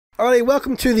Alrighty,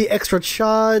 welcome to the Extra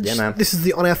Charge. Yeah, man. This is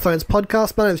the On Our Phones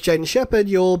podcast. My name is Jaden Shepherd.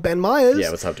 You're Ben Myers.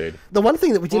 Yeah, what's up, dude? The one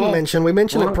thing that we didn't mention, we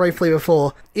mentioned it briefly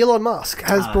before. Elon Musk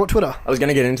has brought Twitter. I was going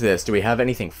to get into this. Do we have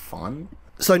anything fun?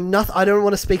 So I don't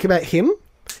want to speak about him.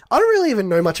 I don't really even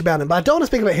know much about him, but I don't want to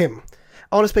speak about him.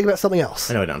 I want to speak about something else.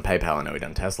 I know he done PayPal. I know he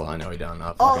done Tesla. I know he done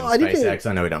SpaceX.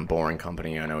 I know he done Boring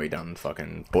Company. I know he done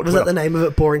fucking... Was that the name of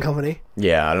it? Boring Company?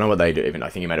 Yeah, I don't know what they do. Even I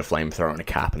think he made a flamethrower and a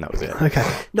cap, and that was it. Okay.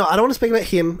 No, I don't want to speak about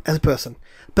him as a person,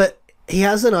 but he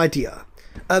has an idea.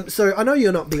 So I know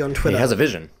you're not big on Twitter. He has a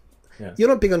vision. Yeah. You're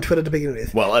not big on Twitter to begin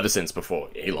with. Well, ever since before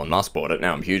Elon Musk bought it,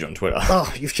 now I'm huge on Twitter.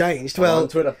 Oh, you've changed. Well, I'm on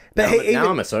Twitter. But now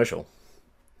I'm a social.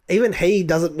 Even he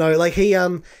doesn't know. Like, he,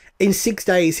 in 6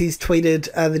 days, he's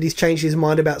tweeted that he's changed his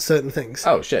mind about certain things.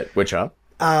 Oh, shit. Which are?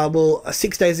 Well,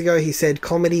 6 days ago, he said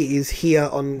comedy is here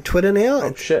on Twitter now.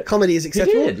 Oh, shit. Comedy is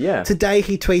acceptable. He did, yeah. Today,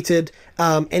 he tweeted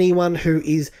anyone who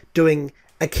is doing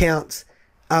accounts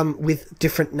with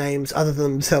different names other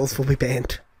than themselves will be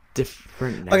banned.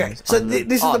 Different names? Okay, so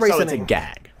this is the reason. So it's a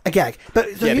gag. A gag.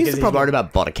 But so yeah, here's because the problem. he's worried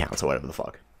about bot accounts or whatever the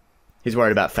fuck. He's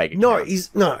worried about fake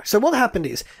accounts. No. So what happened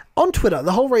is, on Twitter,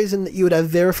 the whole reason that you would have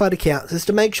verified accounts is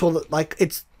to make sure that, like,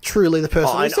 it's truly the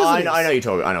person who says it is. I know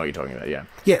what you're talking about, yeah.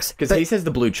 Yes. Because he says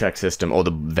the blue check system or the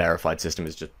verified system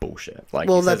is just bullshit. Like,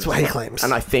 well, that's what he claims.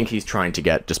 And I think he's trying to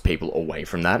get just people away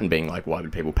from that and being like, why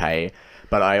would people pay?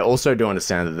 But I also do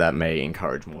understand that that may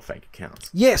encourage more fake accounts.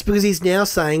 Yes, because he's now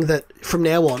saying that from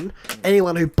now on,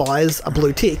 anyone who buys a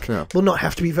blue tick will not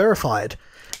have to be verified.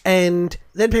 And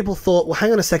then people thought, well,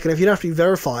 hang on a second, if you don't have to be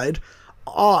verified,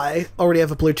 I already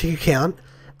have a blue tick account.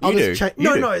 You do.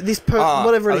 Whatever it is.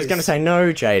 I was going to say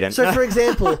no, Jaden. So, for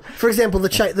example,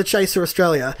 the Chaser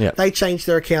Australia, they changed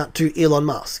their account to Elon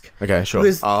Musk. Okay, sure.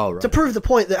 Because right. To prove the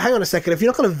point that, hang on a second, if you're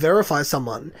not going to verify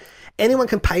someone, anyone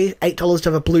can pay $8 to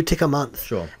have a blue tick a month.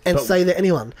 Sure. And say they're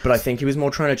anyone. But I think he was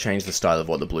more trying to change the style of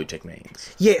what the blue tick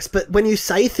means. Yes, but when you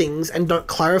say things and don't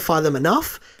clarify them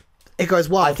enough, it goes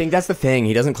wild. I think that's the thing.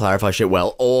 He doesn't clarify shit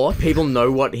well. Or people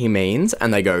know what he means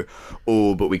and they go,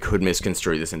 oh, but we could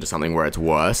misconstrue this into something where it's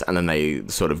worse. And then they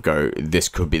sort of go, this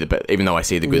could be the bad. Even though I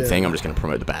see the good thing, I'm just going to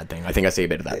promote the bad thing. I think I see a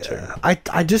bit of that too.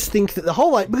 I just think that the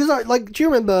whole, because do you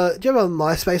remember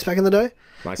MySpace back in the day?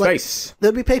 MySpace. Like,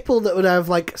 there'd be people that would have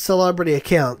like celebrity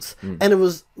accounts and it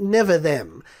was never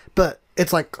them. But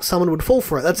it's like someone would fall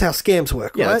for it. That's how scams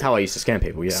work, right? Yeah, that's how I used to scam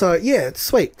people, yeah. So, yeah, it's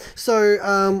sweet.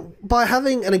 So, by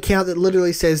having an account that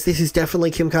literally says this is definitely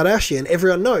Kim Kardashian,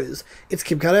 everyone knows it's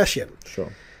Kim Kardashian.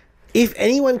 Sure. If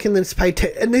anyone can then pay...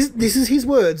 and this is his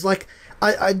words. Like,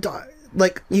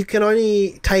 like, you can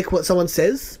only take what someone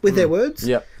says with their words.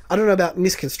 Yep. I don't know about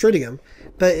misconstruing him.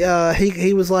 But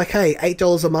he was like, hey,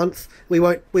 $8 a month, we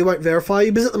won't verify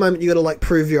you, because at the moment you got to like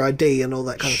prove your ID and all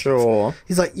that kind of stuff. Sure.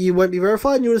 He's like, you won't be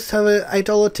verified, and you'll just have a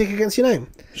 $8 tick against your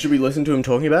name. Should we listen to him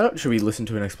talking about it? Should we listen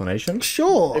to an explanation?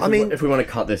 Sure. If we want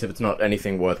to cut this, if it's not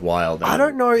anything worthwhile, then... I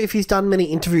don't know if he's done many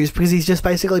interviews because he's just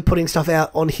basically putting stuff out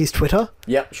on his Twitter.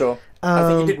 Yeah, sure. I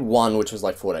think he did one, which was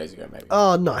like 4 days ago, maybe.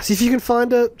 Oh, nice. If you can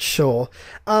find it, sure.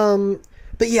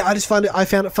 But yeah, I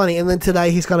found it funny, and then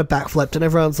today he's kind of backflipped, and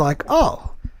everyone's like,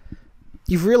 oh,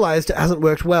 you've realised it hasn't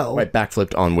worked well. Wait,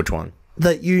 backflipped on which one?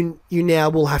 That you now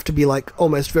will have to be like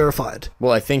almost verified.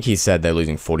 Well, I think he said they're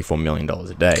losing $44 million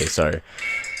a day, so...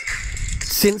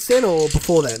 Since then or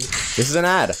before then? This is an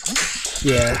ad.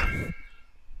 Yeah.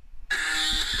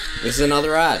 This is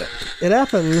another ad. It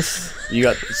happens. You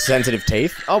got sensitive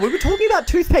teeth? Oh, we were talking about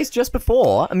toothpaste just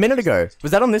before, a minute ago.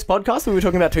 Was that on this podcast that we were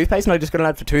talking about toothpaste and I just got an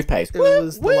ad for toothpaste? It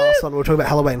was the last one. We were talking about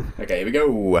Halloween. Okay, here we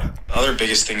go. The other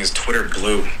biggest thing is Twitter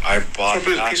Blue. I bought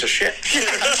a piece of shit.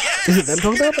 Is it them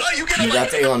talking about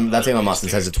it? That's Elon Musk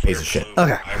and says it's a piece of shit.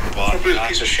 Okay. I bought a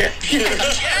piece of shit.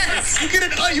 Yes! You get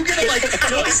it like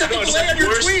 27 play on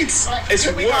your tweets. It's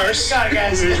worse.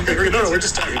 Guys. No, we're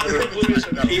just talking.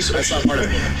 That's not part of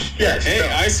it. Yes. Hey,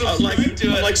 I subscribe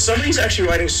to it. Like, somebody's actually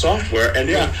writing software, and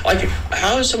like,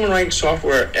 how is someone writing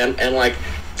software and like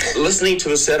listening to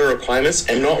the set of requirements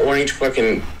and not wanting to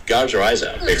fucking gouge your eyes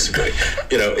out, basically?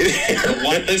 You know,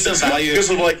 this is value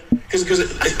because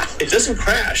it doesn't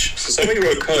crash. So somebody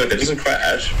wrote code that doesn't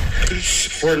crash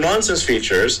for nonsense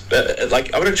features.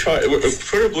 Like, I'm gonna charge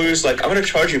Twitter Blue is like, I'm gonna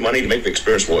charge you money to make the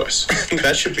experience worse.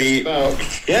 That should be.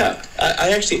 Yeah,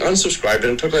 I actually unsubscribed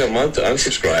and it took like a month to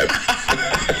unsubscribe.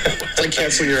 It's like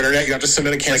canceling your internet. You have to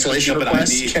submit a cancellation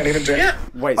request. You can't even do it. Yeah.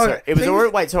 Wait, so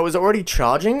it was already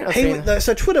charging?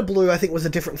 So Twitter Blue, I think, was a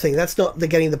different thing. That's not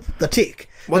getting the tick.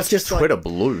 What's just Twitter like,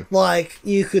 Blue? Like,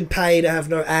 you could pay to have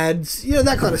no ads,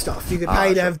 that kind of stuff. You could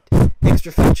pay to have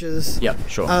extra features. Yep,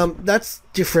 sure. That's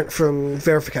different from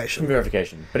verification.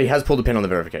 But he has pulled the pin on the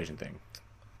verification thing.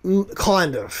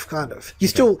 Kind of. You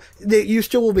still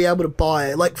will be able to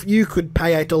buy, like, you could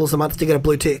pay $8 a month to get a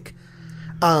blue tick.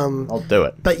 I'll do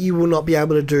it. But you will not be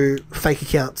able to do fake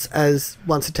accounts as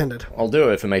once intended. I'll do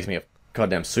it if it makes me a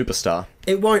goddamn superstar.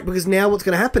 It won't, because now what's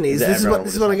going to happen is, this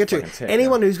is what I get to.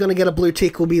 Anyone who's going to get a blue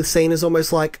tick will be seen as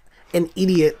almost like an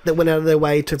idiot that went out of their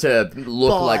way to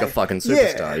look buy. like a fucking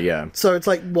superstar, yeah. So it's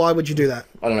like, why would you do that?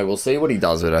 I don't know, we'll see what he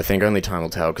does with it. I think only time will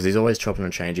tell, because he's always chopping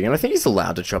and changing, and I think he's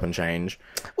allowed to chop and change.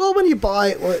 Well, when you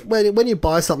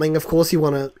buy something, of course you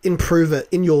want to improve it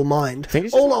in your mind.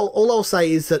 All I'll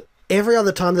say is that every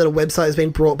other time that a website has been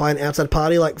brought by an outside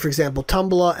party, like, for example,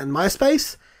 Tumblr and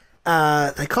MySpace,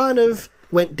 they kind of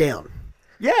went down.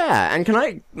 Yeah, and can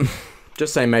I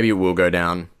just say maybe it will go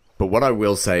down, but what I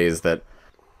will say is that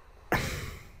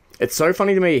it's so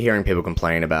funny to me hearing people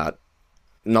complain about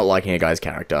not liking a guy's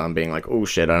character and being like, oh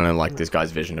shit, I don't like this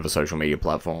guy's vision of a social media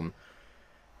platform.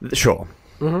 Sure.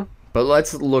 Mm-hmm. But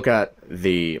let's look at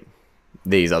these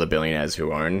other billionaires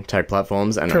who own tech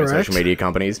platforms and own social media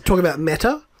companies. Talk about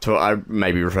Meta. So I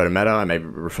maybe refer to Meta, I maybe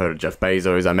refer to Jeff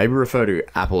Bezos, I maybe refer to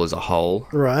Apple as a whole.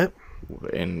 Right.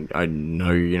 And I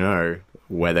know you know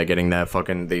where they're getting their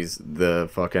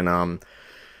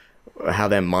how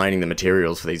they're mining the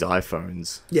materials for these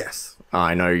iPhones. Yes.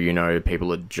 I know, you know,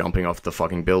 people are jumping off the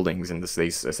fucking buildings in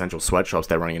these essential sweatshops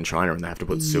they're running in China, and they have to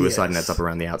put suicide nets up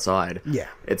around the outside. Yeah.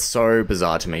 It's so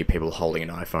bizarre to me, people holding an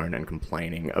iPhone and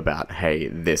complaining about,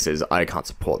 hey, I can't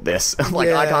support this.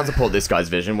 I can't support this guy's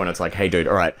vision, when it's like, hey, dude,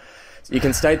 all right, you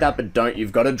can state that, but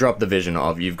you've got to drop the vision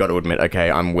of, you've got to admit, okay,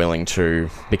 I'm willing to,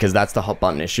 because that's the hot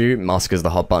button issue. Musk is the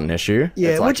hot button issue.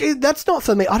 Yeah, that's not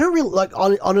for me. I don't really,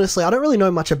 honestly, I don't really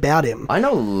know much about him. I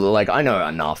know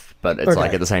enough, but it's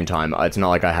like, at the same time, it's not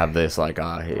like I have this, like,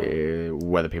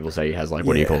 whether people say he has, like,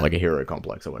 what do you call, like, a hero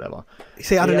complex or whatever.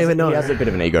 See, I don't even know. He has a bit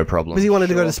of an ego problem. Because he wanted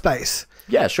to go to space.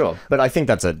 Yeah, sure. But I think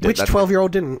that's Which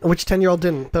 12-year-old didn't? Which 10-year-old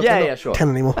didn't? But yeah, sure. 10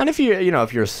 anymore. And if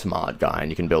you're a smart guy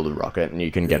and you can build a rocket and you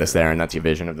can get us there, and that's your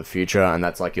vision of the future, and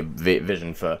that's like your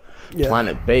vision for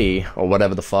Planet B or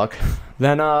whatever the fuck,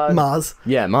 then Mars.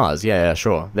 Yeah, Mars. Yeah,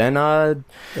 sure. Then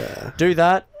do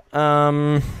that.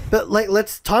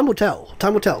 But time will tell.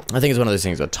 Time will tell. I think it's one of those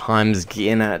things where time's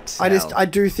gonna tell. I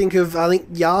think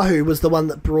Yahoo was the one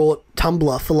that brought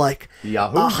Tumblr for like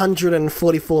Yahoo?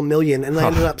 144 million, and they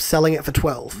ended up selling it for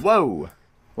 12. Whoa.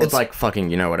 Well, it's like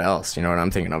fucking, you know what else? You know what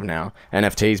I'm thinking of now?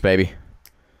 NFTs, baby.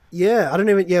 Yeah,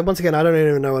 once again, I don't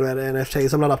even know about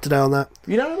NFTs. I'm not up to date on that.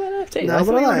 You don't know about NFTs? No, I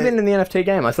thought you would have been in the NFT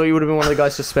game. I thought you would have been one of the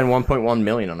guys to spend 1.1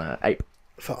 million on an ape.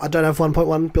 I don't have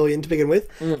 1.1 billion to begin with.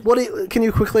 Can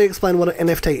you quickly explain what an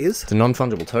NFT is? It's a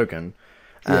non-fungible token,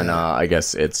 and I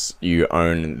guess you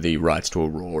own the rights to a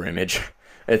raw image.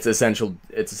 It's essentially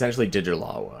digital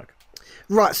artwork.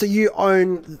 Right, so you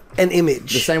own an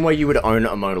image. The same way you would own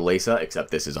a Mona Lisa,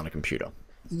 except this is on a computer.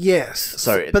 Yes.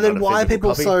 But then why are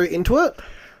people so into it?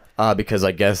 Because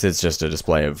I guess it's just a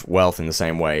display of wealth in the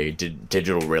same way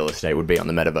digital real estate would be on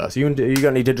the metaverse. You got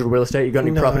any digital real estate? You got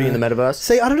any property in the metaverse?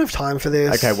 See, I don't have time for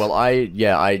this. Okay, well,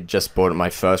 I just bought my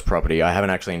first property. I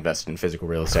haven't actually invested in physical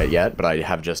real estate yet, but I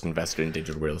have just invested in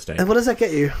digital real estate. And what does that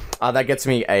get you? That gets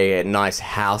me a nice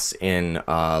house in in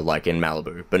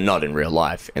Malibu, but not in real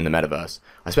life, in the metaverse.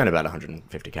 I spent about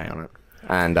 150k on it.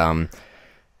 And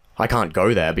I can't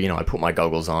go there, but I put my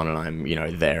goggles on and I'm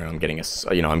there, and I'm getting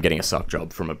a suck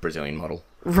job from a Brazilian model,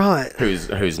 right?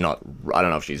 Who's not, I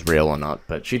don't know if she's real or not,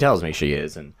 but she tells me she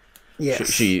is, and yes. How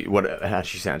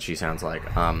she sounds? She sounds like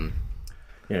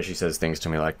she says things to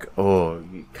me like, oh,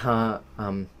 you can't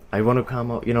I want to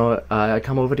come, I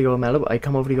come over to your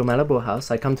Malibu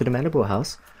house. I come to the Malibu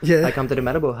house. Yeah. I come to the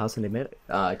Malibu house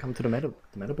I come to the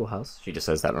Malibu house. She just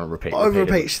says that on repeat.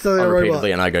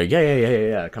 Repeatedly, and I go,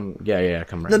 yeah, come round.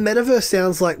 The metaverse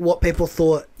sounds like what people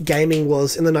thought gaming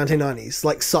was in the 1990s.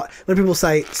 Like when people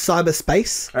say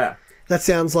cyberspace, that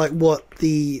sounds like what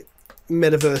the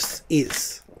metaverse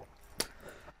is.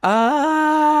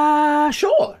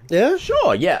 Sure. Yeah?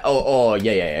 Sure, yeah. Oh,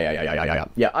 yeah.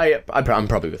 Yeah, I'm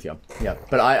probably with you. Yeah.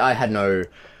 But I had no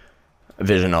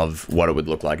vision of what it would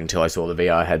look like until I saw the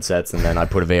VR headsets, and then I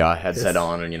put a VR headset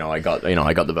on, and I got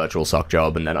the virtual sock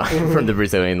job, and then from the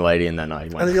Brazilian lady, and then I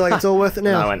went. And then you're like, it's all worth it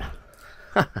now. And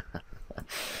I went.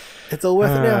 It's all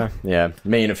worth it now. Yeah.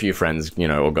 Me and a few friends,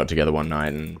 all got together one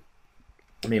night, and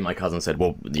me and my cousin said,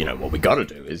 well, what we got to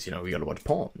do is, we got to watch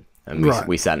porn. And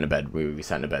we sat in a bed. We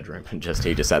sat in a bedroom, and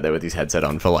he just sat there with his headset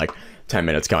on for like 10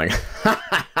 minutes, going. With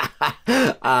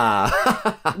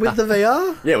the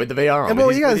VR? Yeah, with the VR on. And what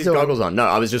were you guys doing? Goggles on. No,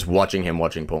 I was just watching him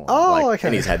watching porn. Oh, okay.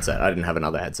 In his headset. I didn't have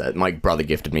another headset. My brother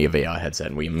gifted me a VR headset,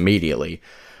 and we immediately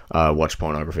watched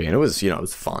pornography, and it was, it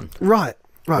was fun. Right.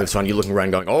 Right. So you're looking around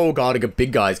going, oh god, a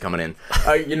big guy's coming in.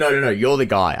 No, you're the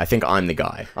guy. I think I'm the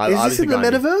guy. Is this in the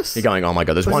metaverse? You're going, oh my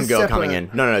god, there's one girl coming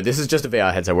in. No, this is just a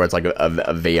VR headset where it's like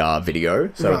a VR video.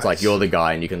 So it's like you're the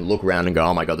guy and you can look around and go,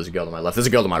 oh my god, there's a girl to my left. There's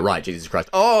a girl to my right. Jesus Christ.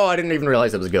 Oh, I didn't even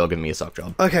realize there was a girl giving me a sock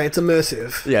job. Okay, it's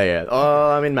immersive. Yeah.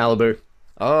 Oh, I'm in Malibu.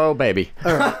 Oh, baby.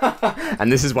 All right.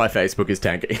 And this is why Facebook is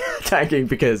tanking. Tanking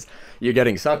because you're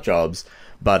getting suck jobs.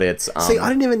 But it's see, I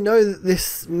didn't even know that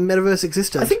this metaverse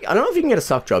existed. I don't know if you can get a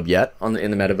suck job yet in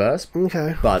the metaverse.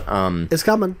 Okay, but it's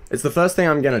coming. It's the first thing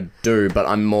I'm gonna do. But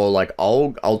I'm more like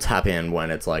I'll tap in when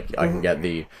it's like I can get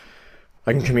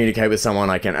I can communicate with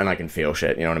someone. I can feel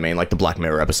shit. You know what I mean? Like the Black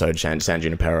Mirror episode, San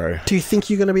Junipero. Do you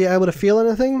think you're gonna be able to feel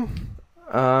anything?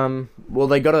 Well,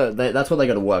 that's what they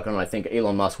gotta work on. I think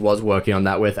Elon Musk was working on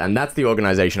that with, and that's the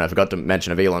organization I forgot to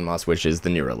mention of Elon Musk, which is the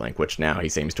Neuralink, which now he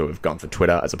seems to have gone for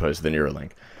Twitter as opposed to the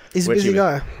Neuralink. He's a busy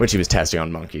guy. Which he was testing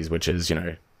on monkeys, which is,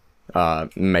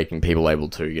 making people able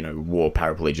to, walk,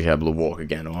 paraplegic, able to walk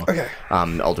again, or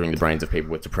altering the brains of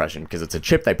people with depression, because it's a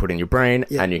chip they put in your brain,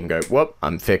 and you can go, whoop,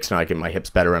 I'm fixed, and my hip's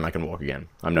better, and I can walk again.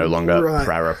 I'm no longer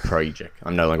paraplegic.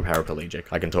 I'm no longer paraplegic.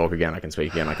 I can talk again, I can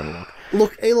speak again, I can walk.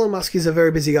 Look, Elon Musk is a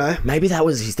very busy guy. Maybe that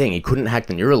was his thing. He couldn't hack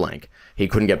the Neuralink. He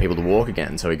couldn't get people to walk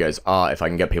again, so he goes, if I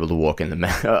can get people to walk in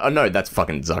the... no, that's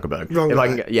fucking Zuckerberg. Wrong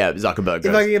guy. Zuckerberg goes,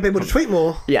 if I can get people to tweet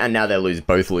more... Yeah, and now they're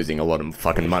both losing a lot of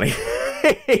fucking money.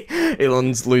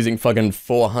 Elon's losing fucking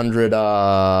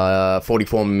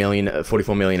 44 million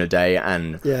a day,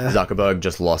 and Zuckerberg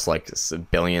just lost like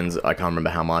billions. I can't remember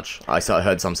how much. I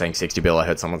heard some saying 60 bill. I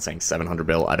heard someone saying 700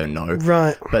 bill. I don't know.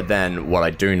 Right. But then what I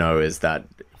do know is that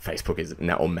Facebook is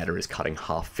now, or Meta is cutting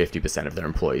 50% of their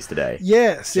employees today.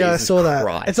 Yes, I saw that.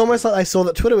 Christ. It's almost like I saw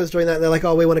that Twitter was doing that. And they're like,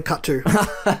 oh, we want to cut too.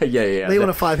 yeah. They want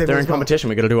to fire people. They're in competition.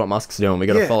 We got to do what Musk's doing. We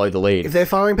got to follow the lead. If they're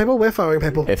firing people, we're firing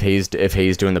people. If he's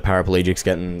doing the paraplegics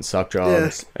getting suck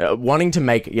jobs, wanting to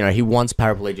make, he wants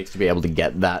paraplegics to be able to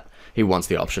get that. He wants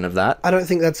the option of that. I don't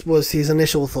think that was his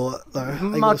initial thought, though.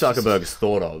 Mark Zuckerberg's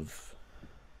thought of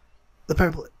the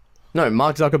paraplegic. No,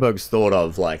 Mark Zuckerberg's thought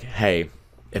of like, hey,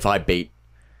 if I beat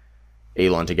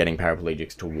Elon to getting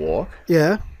paraplegics to walk,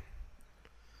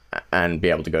 and be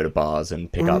able to go to bars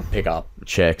and pick up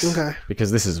chicks,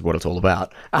 because this is what it's all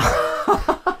about.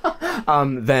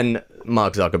 Then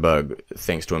Mark Zuckerberg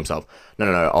thinks to himself,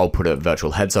 no, I'll put a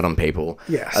virtual headset on people.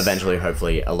 Yes. Eventually,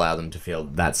 hopefully, allow them to feel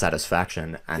that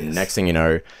satisfaction, and next thing you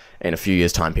know, in a few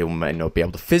years' time, people may not be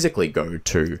able to physically go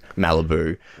to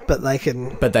Malibu, but they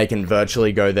can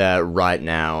virtually go there right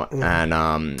now,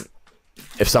 and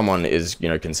if someone is,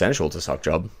 consensual to suck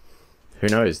job, who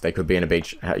knows? They could be in a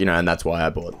beach, and that's why I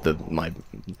bought my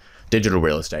digital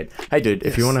real estate. Hey, dude,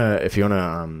 if you wanna, I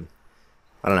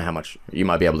don't know how much you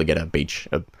might be able to get a beach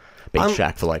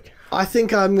shack for like. I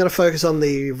think I'm gonna focus on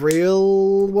the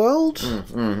real world.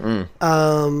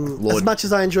 As much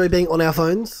as I enjoy being on our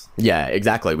phones. Yeah,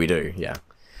 exactly. We do. Yeah.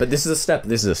 But this is a step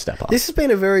up. This has been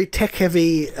a very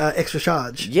tech-heavy extra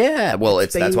charge. Yeah, well,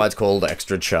 that's why it's called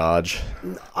extra charge.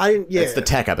 It's the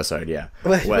tech episode, we're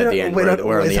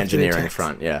on the engineering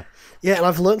front, Yeah, and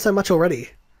I've learned so much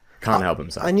already. Can't help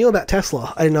himself. I knew about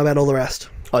Tesla. I didn't know about all the rest.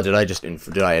 Oh, did I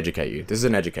educate you? This is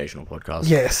an educational podcast.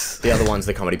 Yes. The other one's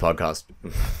the comedy podcast.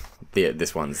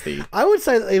 This one's the... I would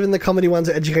say that even the comedy ones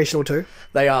are educational too.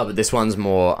 They are, but this one's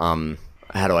more...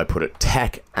 how do I put it?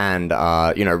 Tech and,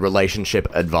 relationship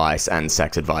advice and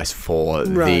sex advice for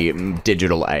the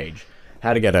digital age.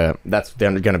 How to get that's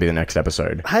going to be the next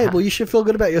episode. Hey, well, you should feel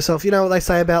good about yourself. You know what they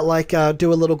say about, like,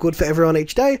 do a little good for everyone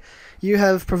each day? You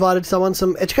have provided someone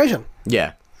some education.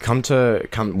 Yeah.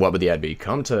 What would the ad be?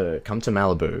 Come to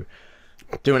Malibu.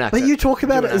 Do an accent. But you talk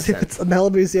about it as if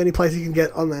Malibu's the only place you can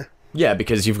get on there. Yeah,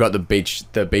 because you've got the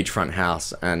beachfront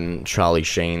house, and Charlie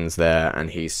Sheen's there, and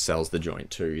he sells the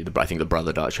joint too. I think the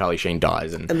brother dies. Charlie Sheen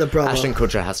dies, and the brother. Ashton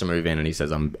Kutcher has to move in, and he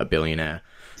says, "I'm a billionaire."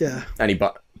 Yeah, and he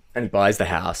buys the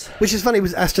house. Which is funny.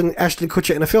 Was Ashton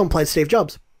Kutcher in a film played Steve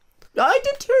Jobs? I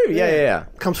did too. Yeah.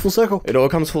 Comes full circle. It all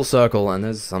comes full circle, and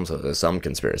there's some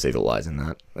conspiracy that lies in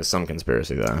that. There's some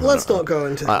conspiracy there. Let's not go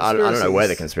into. I don't know where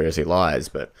the conspiracy lies,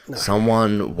 but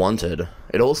someone wanted.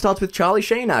 It all starts with Charlie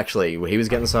Sheen. Actually, he was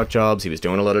getting suck jobs. He was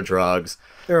doing a lot of drugs.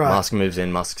 Right. Musk moves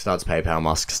in. Musk starts PayPal.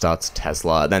 Musk starts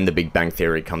Tesla. Then the Big Bang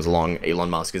Theory comes along. Elon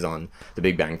Musk is on the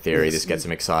Big Bang Theory. This gets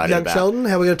him excited. Young Sheldon.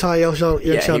 How are we going to tie Young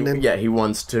Sheldon in? Yeah, he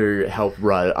wants to help.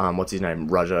 What's his name?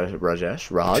 Raj. He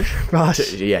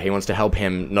wants to help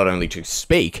him not only to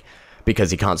speak,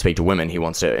 because he can't speak to women. He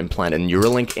wants to implant a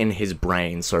Neuralink in his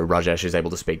brain, so Rajesh is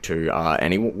able to speak to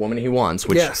any woman he wants,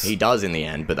 which he does in the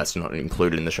end, but that's not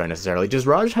included in the show necessarily. Does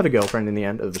Raj have a girlfriend in the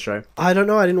end of the show? I don't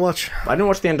know. I didn't watch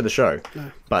the end of the show.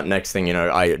 No. But next thing you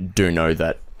know, I do know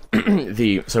that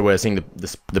So we're seeing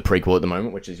the prequel at the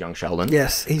moment, which is young Sheldon.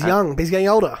 Yes, he's young, but he's getting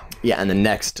older. Yeah, and the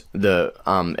next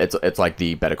it's like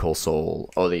the Better Call Saul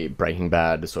or the Breaking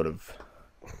Bad sort of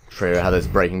trio. How there's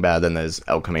Breaking Bad, then there's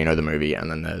El Camino the movie,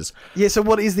 and then there's So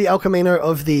what is the El Camino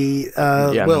of the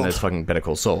and world? then there's fucking Better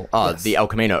Call Saul. Yes. The El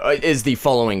Camino is the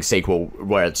following sequel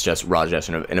where it's just Rajesh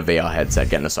in a VR headset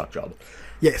getting a suck job.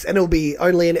 Yes, and it'll be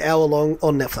only an hour long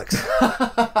on Netflix.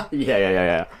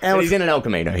 Yeah. And he's in an El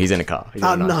Camino. He's in a car.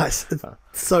 Oh, nice.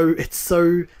 It's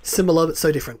so similar but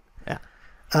so different. Yeah.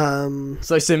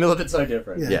 So similar but so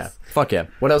different. Yes. Yeah. Fuck yeah.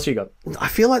 What else you got? I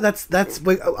feel like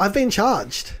I've been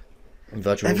charged.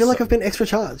 I feel like I've been extra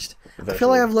charged. I feel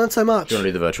like I've learned so much. Do you want to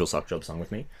do the virtual suck job song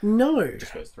with me? No. It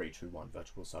just goes 3, 2, 1,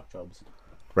 virtual suck jobs.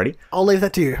 Ready? I'll leave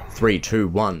that to you. 3, 2,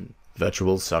 1,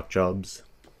 virtual suck jobs.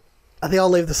 I think I'll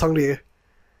leave the song to you.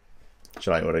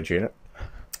 Should I auto-tune it?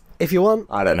 If you want.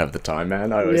 I don't have the time,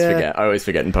 man. I always forget. I always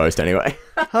forget in post anyway.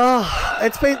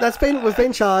 We've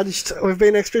been charged. We've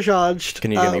been extra charged.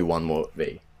 Can you give me one more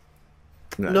V?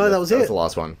 No, that was it. That was the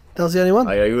last one. That was the only one?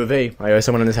 I owe you a V. I owe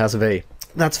someone in this house a V.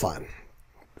 That's fine.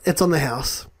 It's on the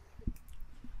house.